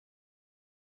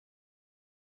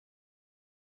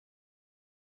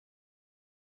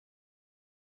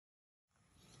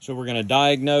So we're going to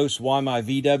diagnose why my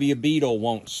VW Beetle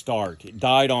won't start. It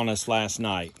died on us last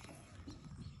night.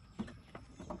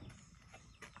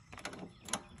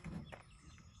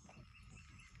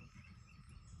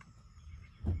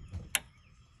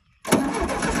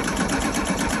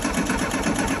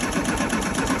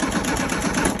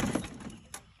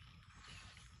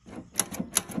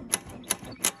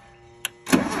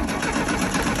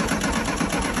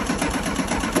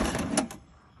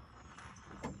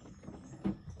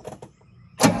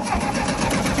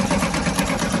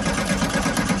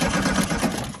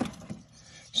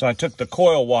 So I took the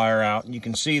coil wire out, and you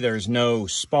can see there's no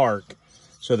spark.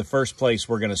 So the first place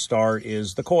we're going to start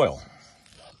is the coil.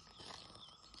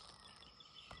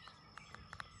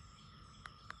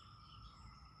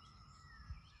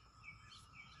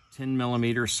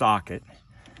 $10mm socket.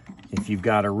 If you've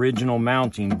got original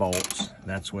mounting bolts,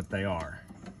 that's what they are.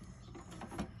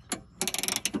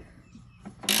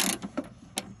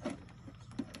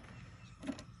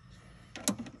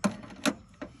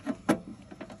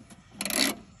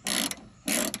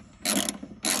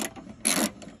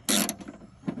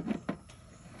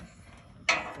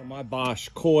 My Bosch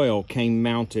coil came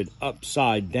mounted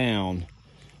upside down.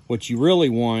 What you really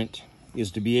want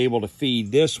is to be able to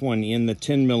feed this one in the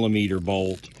 10mm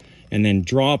bolt and then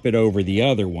drop it over the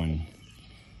other one.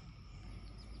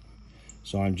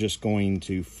 So I'm just going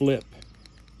to flip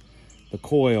the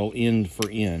coil end for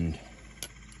end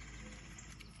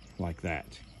like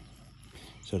that,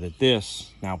 so that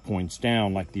this now points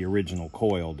down like the original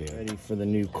coil did. Ready for the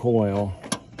new coil.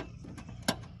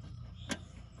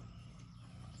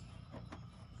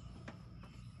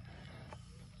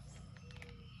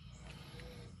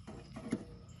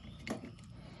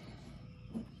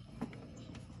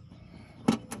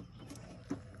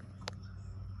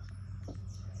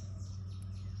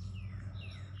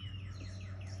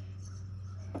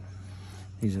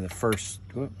 These are the first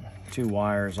two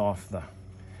wires off the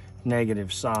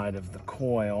negative side of the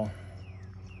coil.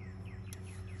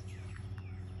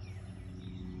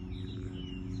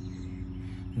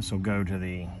 This will go to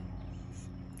the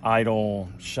idle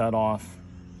shutoff.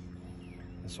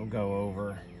 This will go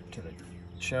over to the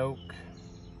choke.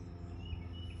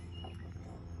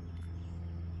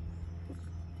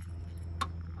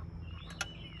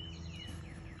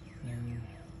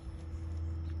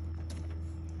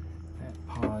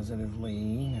 Positive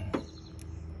lead.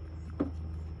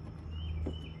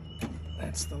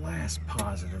 That's the last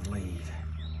positive lead.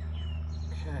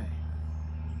 Okay.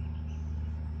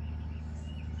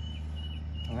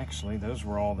 Actually, those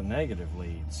were all the negative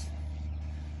leads.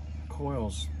 The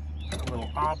coil's a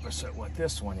little opposite what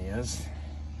this one is.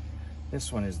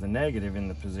 This one is the negative in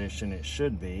the position it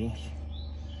should be.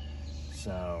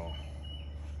 So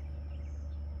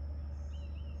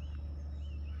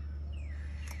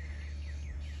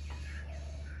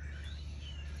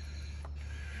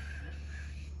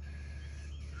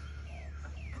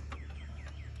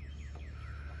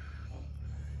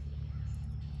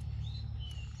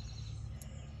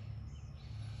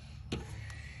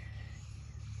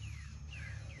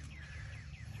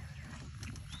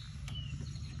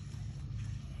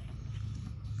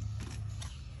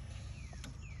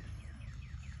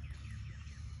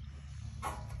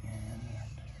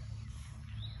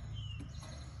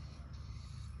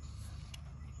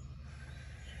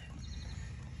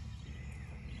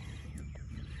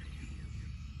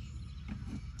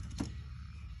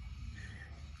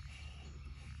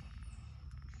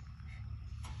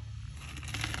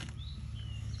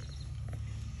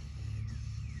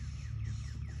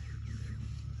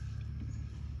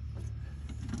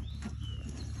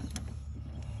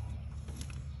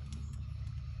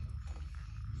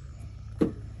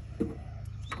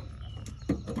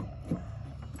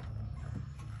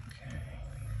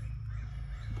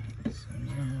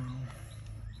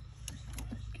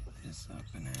up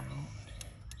and out.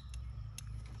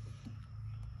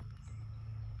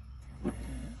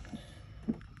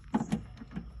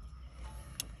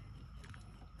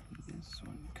 This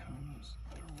one comes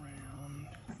around.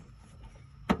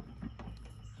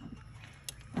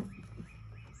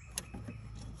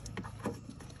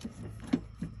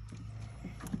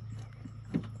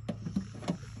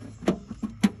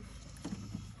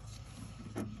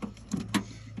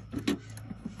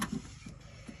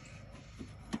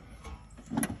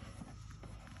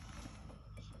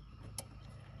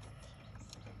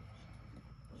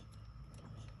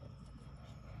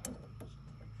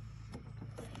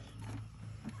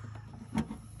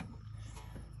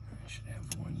 Should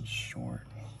have one short.